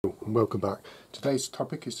And welcome back. Today's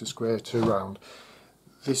topic is the square to round.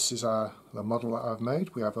 This is the model that I've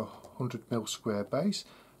made. We have a 100mm square base,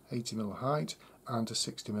 80mm height and a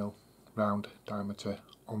 60mm round diameter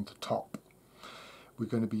on the top. We're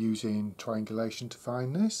going to be using triangulation to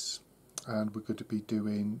find this, and we're going to be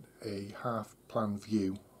doing a half plan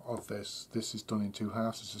view of this. This is done in two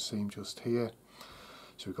halves. There's a seam just here.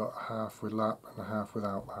 So we've got a half with lap and a half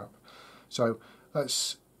without lap. So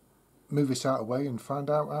let's move this out of the way and find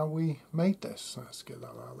out how we made this. Let's get that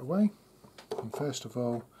out of the way. And first of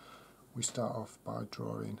all, we start off by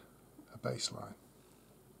drawing a baseline.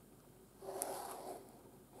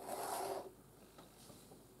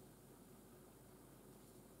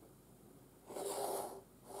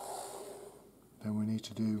 Then we need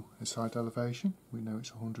to do a side elevation. We know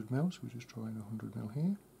it's 100mm, so we're just drawing 100mm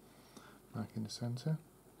here, marking the centre.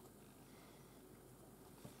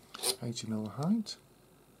 80mm height.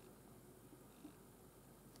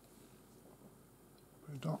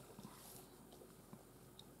 Dot,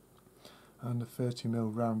 and a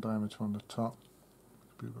 30mm round diameter on the top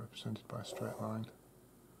to be represented by a straight line,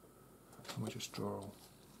 and we just join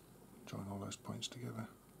all those points together.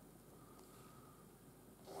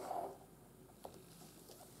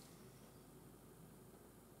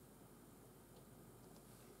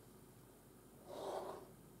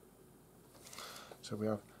 So we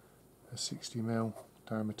have a 60mm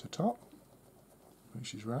diameter top,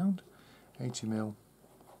 which is round, 80mm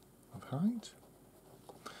of height,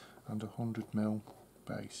 and a 100mm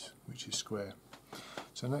base, which is square.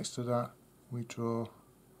 So next to that we draw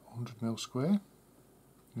 100mm square.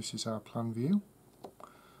 This is our plan view,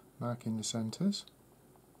 marking the centres.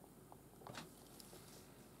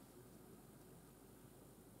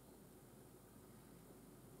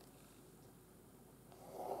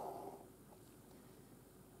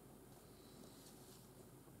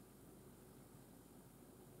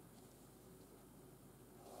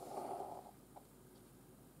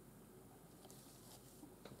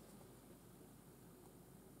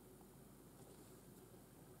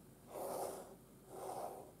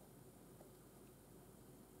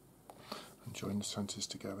 And join the centres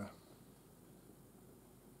together.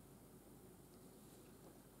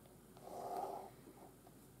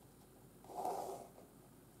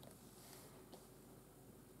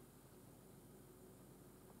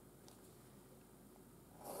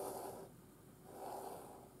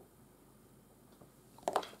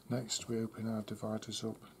 Next we open our dividers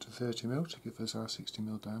up to 30mm to give us our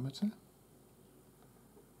 60mm diameter.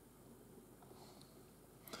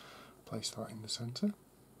 Place that in the centre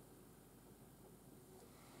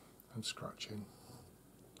and scratch in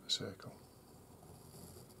a circle.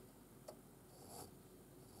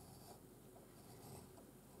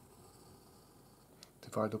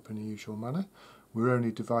 Divide up in the usual manner. We're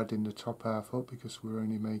only dividing the top half up because we're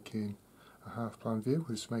only making a half plan view.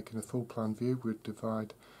 We're just making a full plan view. We'd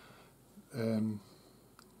divide the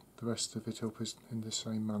rest of it up in the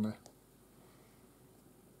same manner.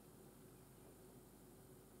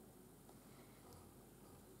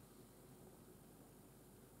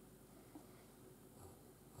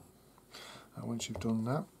 And once you've done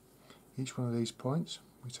that, each one of these points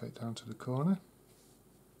we take down to the corner,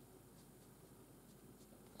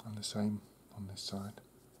 and the same on this side.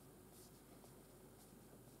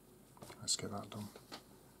 Let's get that done.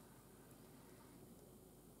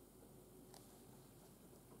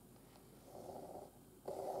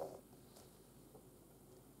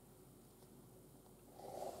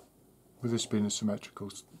 With this being a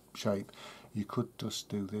symmetrical shape, you could just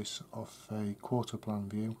do this off a quarter plan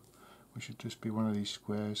view, which should just be one of these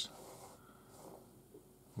squares.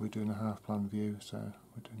 We're doing a half plan view, so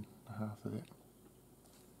we're doing a half of it.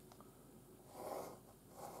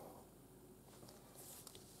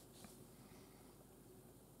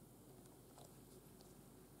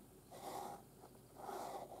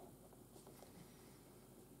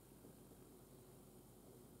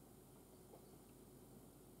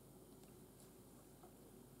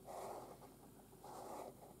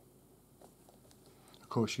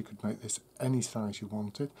 Of course, you could make this any size you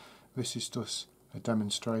wanted. This is just a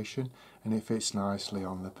demonstration and it fits nicely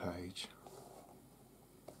on the page.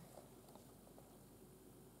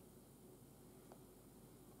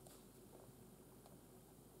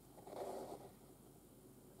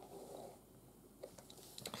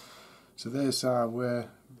 So there's our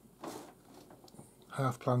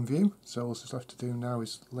half plan view. So all that's left to do now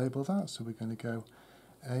is label that. So we're going to go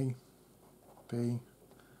A, B,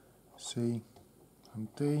 C and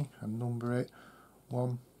D and number it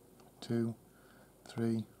 1, 2,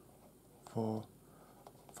 3, 4,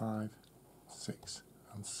 5, 6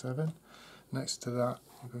 and 7. Next to that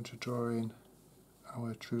we're going to draw in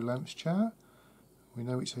our true length chart. We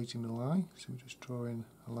know it's 80mm high, so we just draw in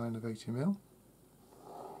a line of 80mm.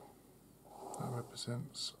 That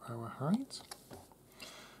represents our height.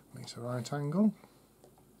 Makes a right angle.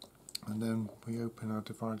 And then we open our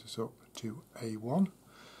dividers up to A1.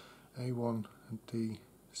 A1 and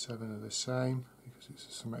D7 are the same because it's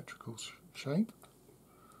a symmetrical shape.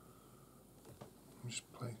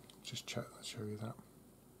 Just check that, show you that.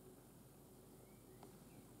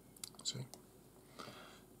 See,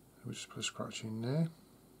 we'll just put a scratch in there,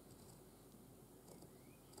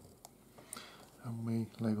 and we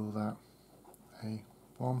label that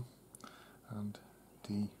A1 and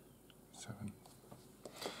D7.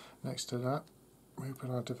 Next to that, we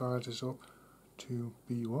open our dividers up to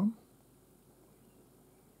B1.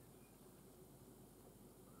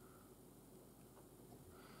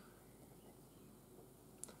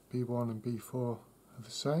 B1 and B4 are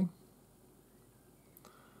the same,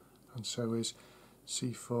 and so is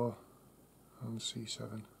C4 and C7.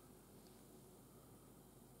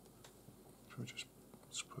 So we just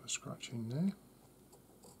put a scratch in there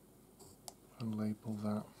and label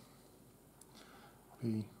that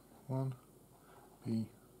B1,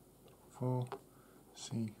 B4,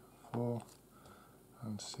 C4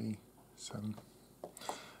 and C7.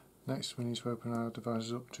 Next we need to open our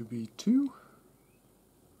dividers up to B2.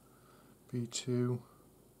 B2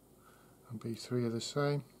 and B3 are the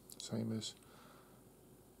same as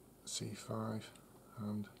C5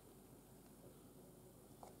 and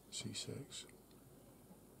C6.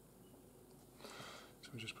 So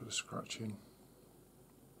we just put a scratch in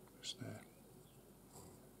just there,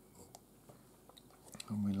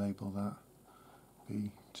 and we label that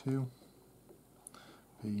B2,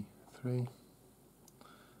 B3,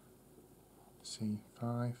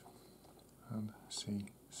 C5 and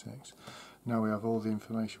C6. Now we have all the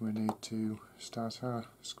information we need to start our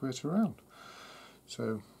square to round.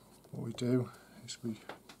 So what we do is we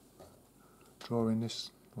draw in this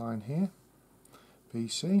line here,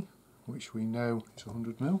 BC, which we know is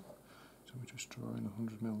 100mm. So we just draw in a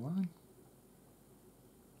 100mm line.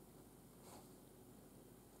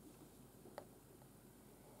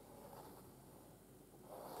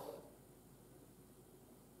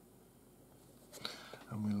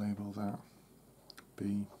 And we label that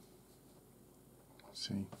B,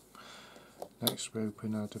 C. Next we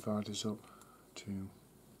open our dividers up to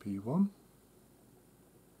B1.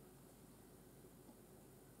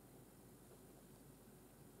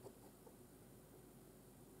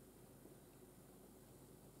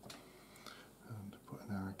 And put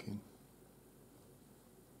an arc in.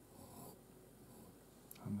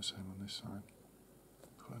 And the same on this side.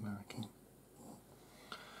 Put an arc in.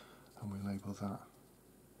 And we label that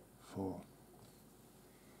 4.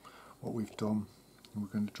 What we've done, we're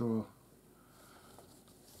going to draw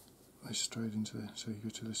this straight into the, so you go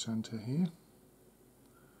to the centre here,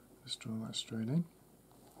 just draw that straight in.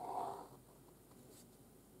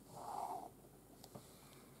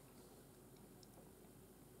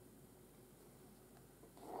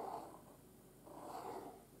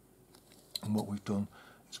 And what we've done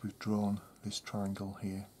is we've drawn this triangle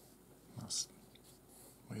here. That's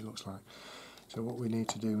what it looks like. So what we need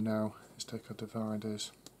to do now is take our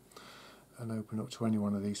dividers and open up to any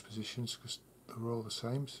one of these positions, because they're all the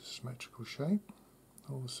same. It's a symmetrical shape,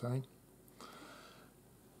 all the same.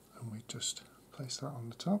 And we just place that on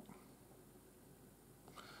the top,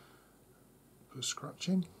 put a scratch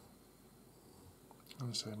in,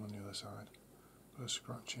 and the same on the other side, put a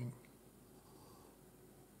scratch in.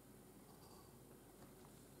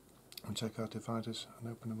 And take our dividers and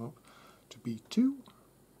open them up to B2.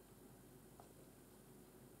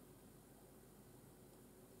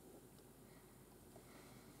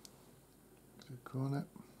 Corner,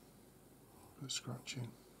 put a scratch in,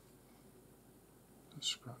 put a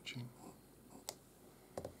scratch in,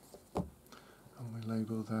 and we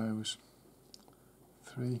label those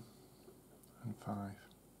 3 and 5.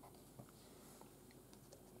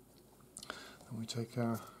 And we take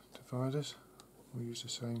our dividers, we use the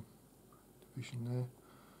same division there,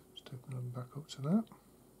 just open them back up to that,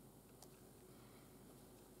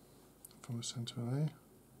 from the centre there,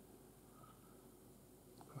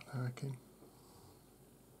 put an arc in.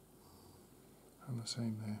 And the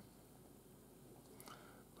same there,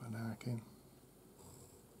 put an arc in.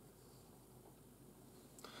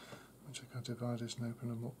 We check our dividers and open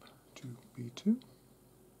them up to B2.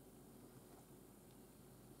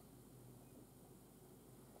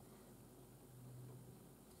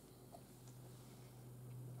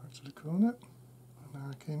 Back to the corner, put an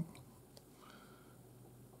arc in,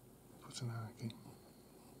 put an arc in.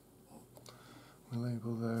 We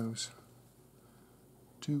label those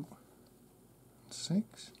 2 and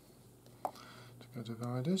 6. Take our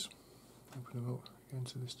dividers, open them up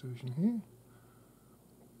into this division here.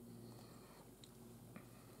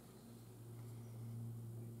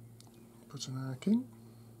 Put an arc in.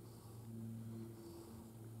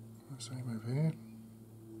 The same over here.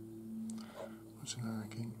 Put an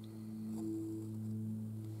arc in.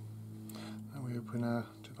 Now we open our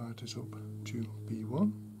dividers up to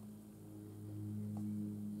B1.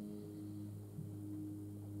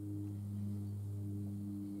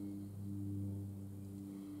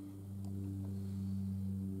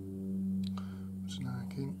 Put an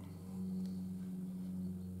arc in.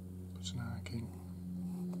 Put an arc in.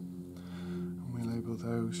 And we label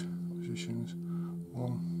those positions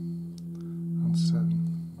 1 and 7.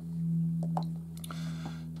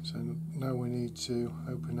 So now we need to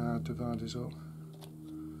open our dividers up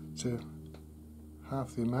to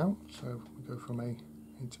half the amount, so we go from A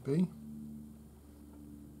to B.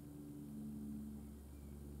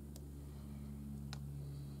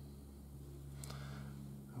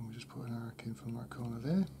 And we just put an arc in from that corner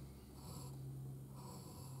there.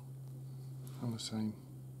 And the same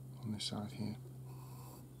on this side here.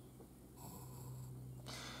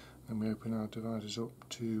 Then we open our dividers up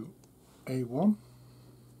to A1.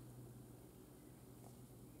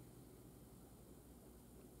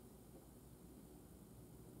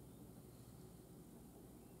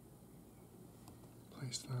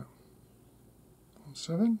 Place that on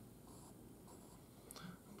 7.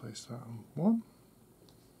 Place that on 1.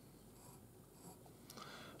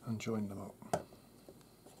 And join them up.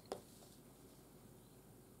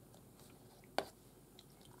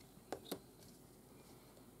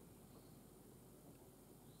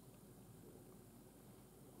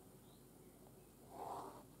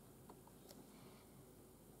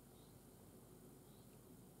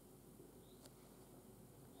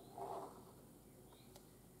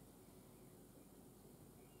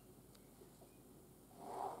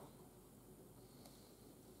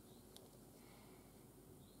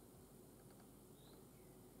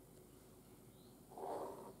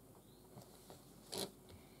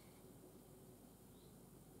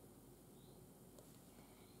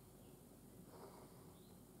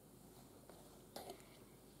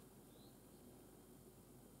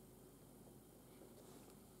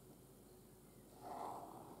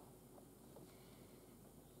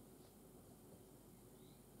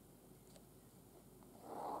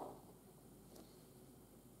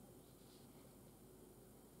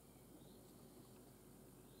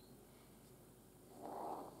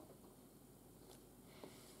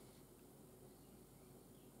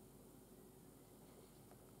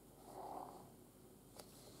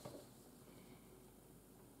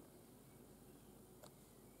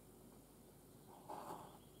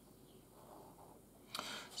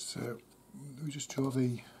 So we just draw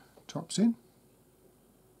the tops in.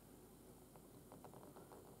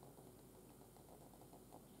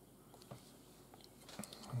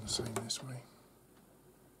 And the same this way.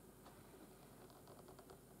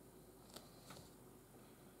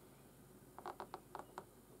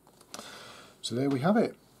 So there we have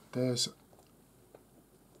it. There's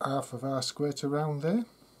half of our square to round there.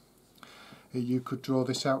 You could draw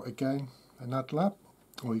this out again and add lap,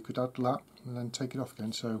 or you could add lap and then take it off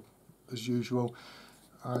again. So as usual,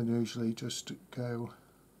 I usually just go,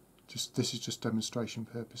 this is just demonstration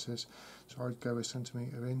purposes, so I'd go a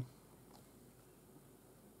centimetre in,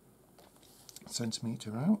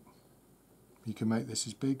 centimetre out. You can make this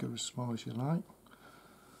as big or as small as you like,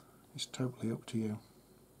 it's totally up to you.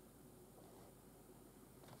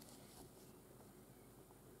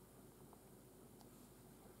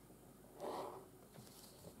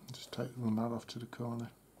 Just take the run off to the corner.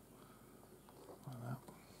 Like that.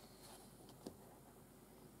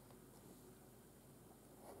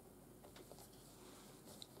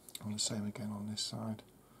 And the same again on this side.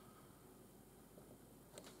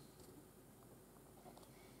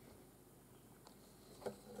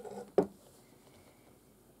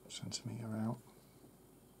 Centimetre out.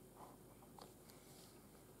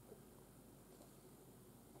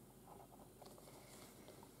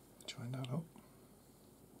 Join that up.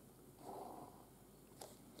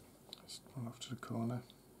 Just run off to the corner.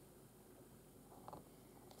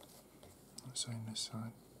 Same this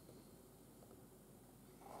side.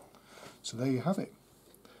 So there you have it.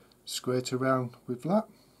 Square to round with lap,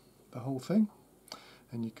 the whole thing.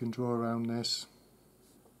 And you can draw around this,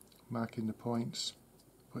 marking the points,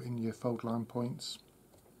 put in your fold line points,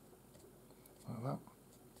 like that.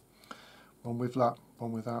 One with lap,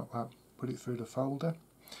 one without lap. Put it through the folder,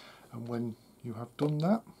 and when you have done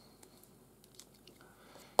that,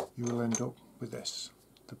 you will end up with this,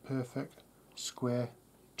 the perfect square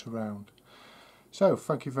to round. So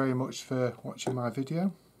thank you very much for watching my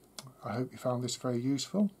video. I hope you found this very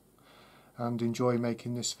useful and enjoy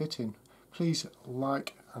making this fitting. Please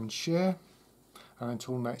like and share, and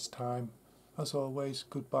until next time, as always,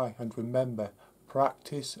 goodbye, and remember,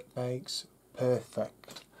 practice makes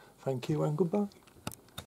perfect. Thank you and goodbye.